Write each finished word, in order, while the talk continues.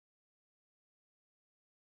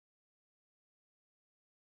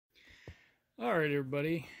All right,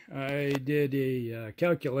 everybody. I did a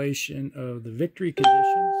calculation of the victory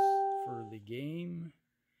conditions for the game,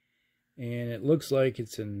 and it looks like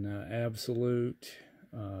it's an absolute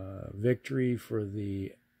victory for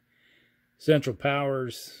the Central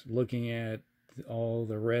Powers. Looking at all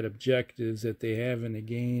the red objectives that they have in the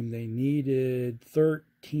game, they needed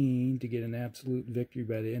 13 to get an absolute victory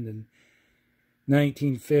by the end of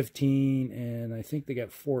 1915, and I think they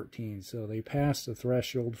got 14, so they passed the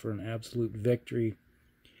threshold for an absolute victory,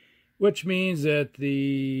 which means that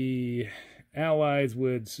the Allies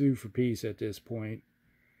would sue for peace at this point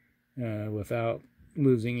without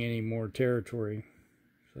losing any more territory.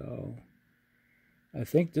 So I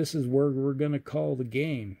think this is where we're going to call the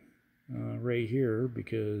game right here,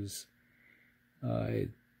 because I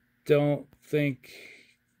don't think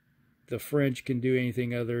the French can do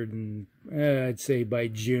anything other than, I'd say by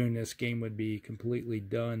June this game would be completely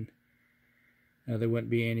done. There wouldn't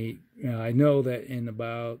be any, I know that in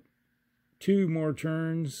about 2 more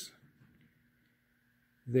turns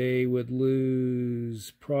they would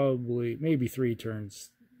lose, probably maybe 3 turns.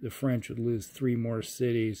 The French would lose 3 more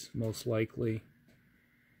cities most likely,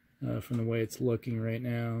 from the way it's looking right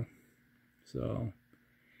now. So,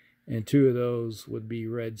 and 2 of those would be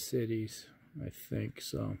red cities, I think.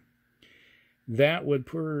 So that would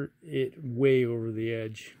put it way over the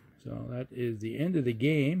edge. So that is the end of the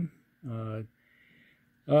game. It's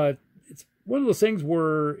one of those things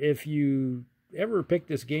where if you ever pick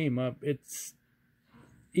this game up, it's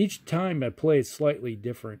each time I play it's slightly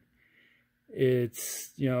different.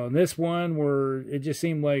 It's, in this one where it just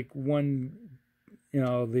seemed like the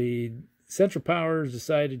Central Powers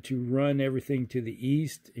decided to run everything to the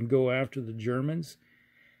east and go after the Germans,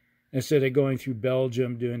 instead of going through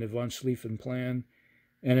Belgium, doing the von Schlieffen plan,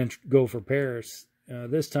 and then go for Paris.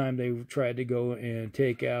 This time they tried to go and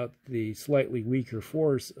take out the slightly weaker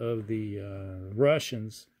force of the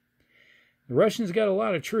Russians. The Russians got a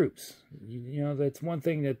lot of troops. That's one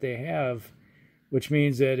thing that they have, which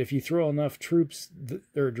means that if you throw enough troops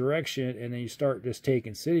their direction and then you start just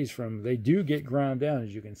taking cities from them, they do get ground down,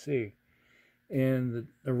 as you can see. And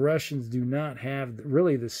the Russians do not have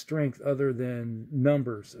really the strength other than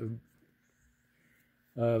numbers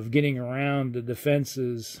of getting around the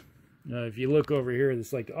defenses. If you look over here,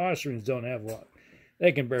 it's like the Austrians don't have a lot.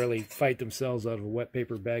 They can barely fight themselves out of a wet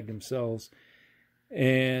paper bag themselves.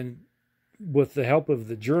 And with the help of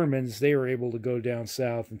the Germans, they were able to go down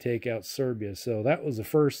south and take out Serbia. So that was the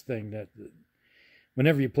first thing that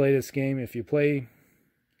whenever you play this game, if you play,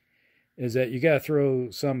 is that you got to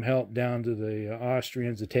throw some help down to the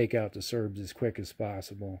Austrians to take out the Serbs as quick as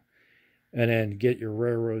possible. And then get your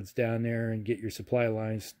railroads down there and get your supply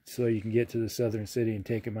lines so you can get to the southern city and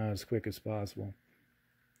take them out as quick as possible.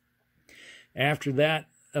 After that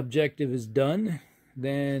objective is done,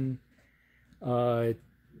 then the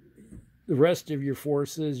rest of your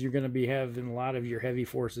forces, you're going to be having a lot of your heavy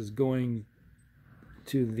forces going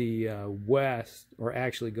to the west, or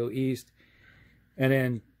actually go east, and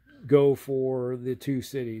then go for the 2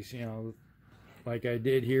 cities, like I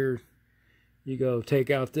did here. You go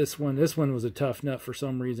take out this one. This one was a tough nut for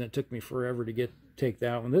some reason. It took me forever to take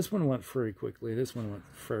that one. This one went pretty quickly. This one went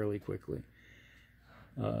fairly quickly.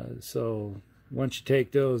 So once you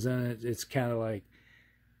take those, then it's kind of like,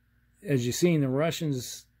 as you've seen, the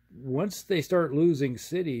Russians, once they start losing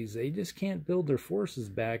cities, they just can't build their forces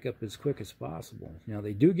back up as quick as possible.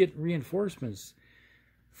 They do get reinforcements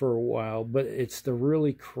for a while, but it's the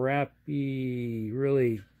really crappy,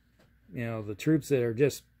 the troops that are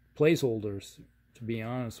just placeholders, to be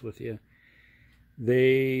honest with you.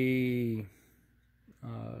 They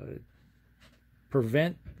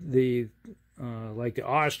prevent the like the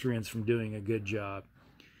Austrians from doing a good job,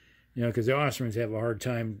 because the Austrians have a hard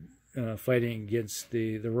time fighting against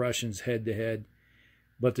the Russians head to head.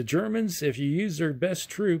 But the Germans, if you use their best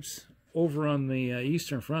troops over on the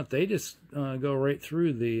Eastern Front, they just go right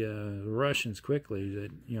through the Russians quickly.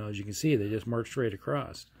 As you can see, they just march straight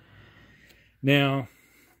across. Now,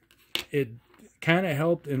 it kind of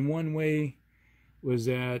helped in one way, was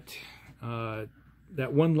that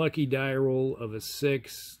that one lucky die roll of a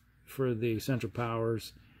 6 for the Central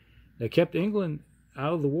Powers that kept England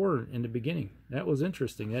out of the war in the beginning. That was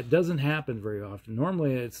interesting. That doesn't happen very often.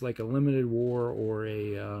 Normally it's like a limited war or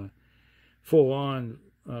a full-on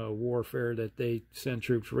warfare that they send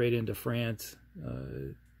troops right into France.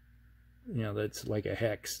 That's like a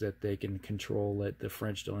hex that they can control, that the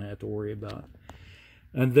French don't have to worry about.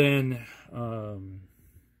 And then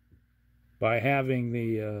by having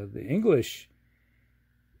the English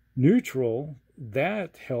neutral,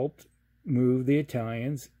 that helped move the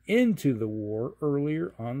Italians into the war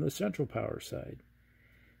earlier on the Central Power side.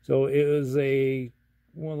 So it was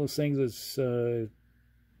one of those things that's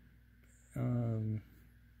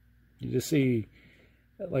you just see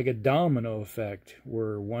like a domino effect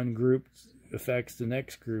where one group affects the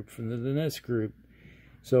next group from the next group.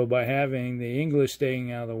 So by having the English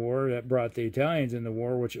staying out of the war, that brought the Italians in the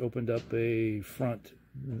war, which opened up a front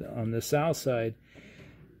on the south side.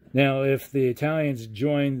 Now, if the Italians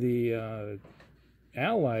joined the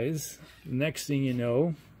Allies, next thing you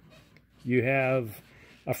know, you have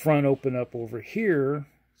a front open up over here.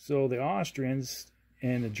 So the Austrians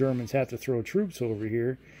and the Germans have to throw troops over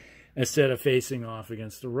here instead of facing off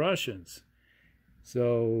against the Russians.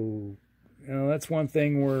 So, you know, that's one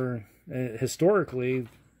thing where historically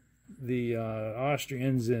the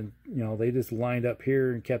Austrians and, you know, they just lined up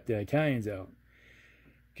here and kept the Italians out.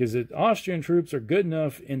 Because the Austrian troops are good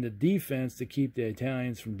enough in the defense to keep the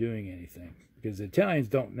Italians from doing anything. Because the Italians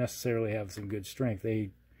don't necessarily have some good strength.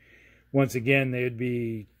 Once again, they'd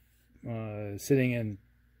be sitting in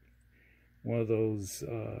one of those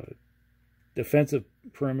defensive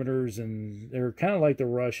perimeters, and they're kind of like the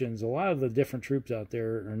Russians. A lot of the different troops out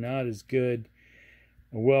there are not as good,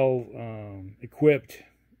 well equipped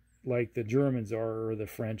like the Germans are, or the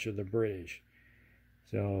French, or the British.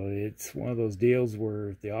 So it's one of those deals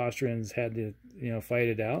where the Austrians had to, you know, fight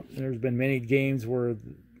it out. And there's been many games where,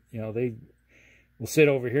 you know, they will sit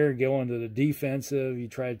over here and go into the defensive. You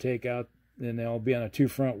try to take out, and they'll be on a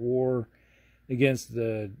two-front war against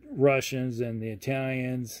the Russians and the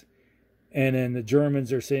Italians. And then the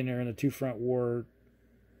Germans are sitting there in a two-front war,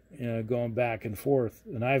 you know, going back and forth.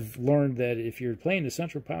 And I've learned that if you're playing the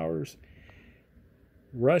Central Powers,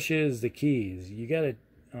 Russia is the keys. You got to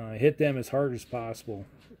hit them as hard as possible,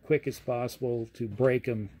 quick as possible, to break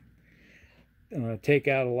them, take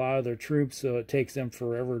out a lot of their troops, so it takes them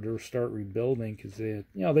forever to start rebuilding, because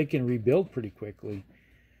they can rebuild pretty quickly,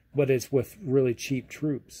 but it's with really cheap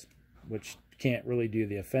troops, which can't really do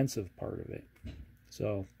the offensive part of it.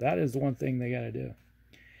 So that is the one thing they got to do.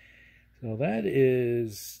 So that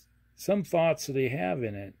is some thoughts that they have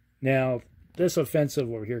in it. Now, this offensive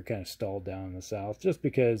over here kind of stalled down in the south, just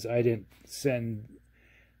because I didn't send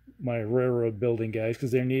my railroad building guys,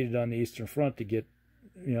 because they're needed on the Eastern Front to get,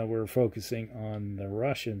 you know, we're focusing on the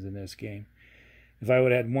Russians in this game. If I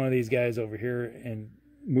would have had one of these guys over here and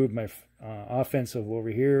moved my offensive over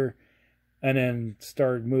here, and then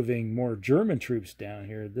started moving more German troops down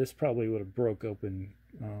here, this probably would have broke open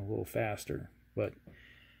a little faster. But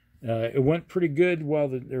it went pretty good while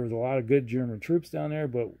there was a lot of good German troops down there,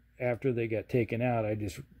 but after they got taken out, I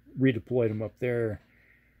just redeployed them up there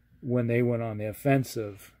when they went on the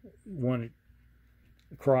offensive, one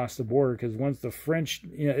across the border. Because once the French,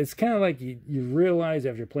 you know, it's kind of like you realize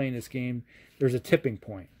after playing this game, there's a tipping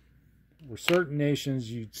point. Where certain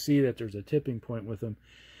nations, you see that there's a tipping point with them.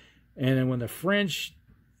 And then when the French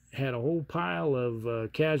had a whole pile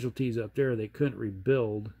of casualties up there, they couldn't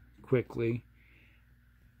rebuild quickly.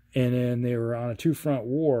 And then they were on a two-front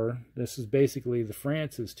war. This is basically the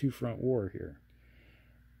France's two-front war here.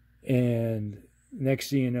 And next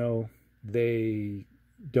thing you know, they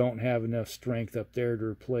don't have enough strength up there to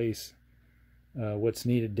replace what's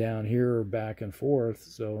needed down here or back and forth.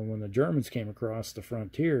 So when the Germans came across the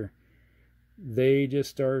frontier, they just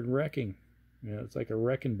started wrecking. You know, it's like a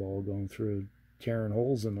wrecking ball going through, tearing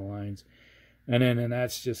holes in the lines. And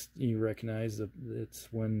that's just, you recognize that it's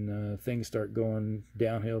when things start going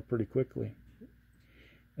downhill pretty quickly.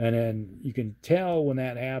 And then you can tell when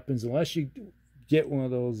that happens, unless you get one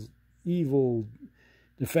of those evil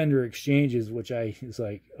defender exchanges, which is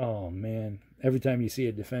like, oh man, every time you see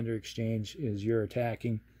a defender exchange is you're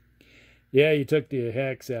attacking. Yeah, you took the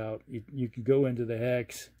hex out. You can go into the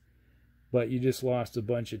hex, but you just lost a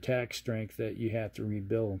bunch of attack strength that you have to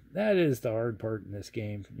rebuild. That is the hard part in this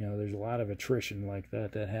game. You know, there's a lot of attrition like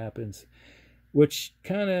that happens, which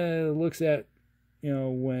kind of looks at, you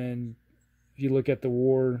know, when if you look at the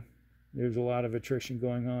war, there's a lot of attrition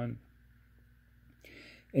going on.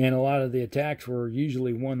 And a lot of the attacks were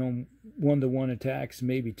usually one-to-one attacks,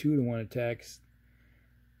 maybe 2-to-1 attacks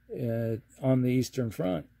on the Eastern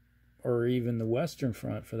Front, or even the Western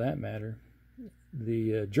Front for that matter.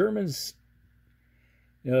 The Germans,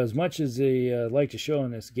 you know, as much as they like to show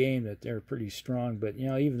in this game that they're pretty strong, but you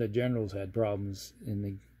know, even the generals had problems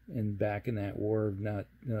back in that war of not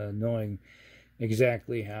knowing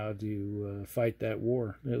exactly how to fight that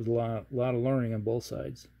war. There was a lot of learning on both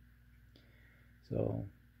sides. So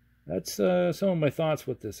that's some of my thoughts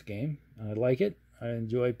with this game. I like it. I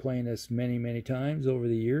enjoyed playing this many times over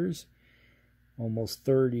the years. Almost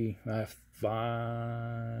 30. Let's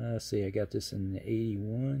see, I got this in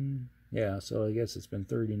 81. Yeah, so I guess it's been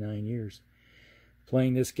 39 years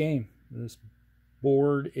playing this game. This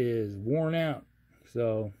board is worn out.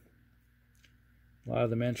 So a lot of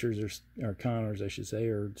the miniatures or counters, I should say,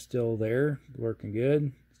 are still there, working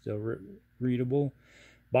good, still readable.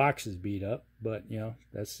 Box is beat up, but you know,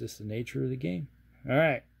 that's just the nature of the game. All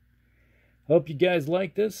right, hope you guys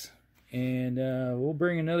like this, and we'll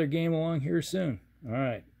bring another game along here soon. All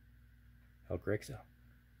right, Elk Rex out.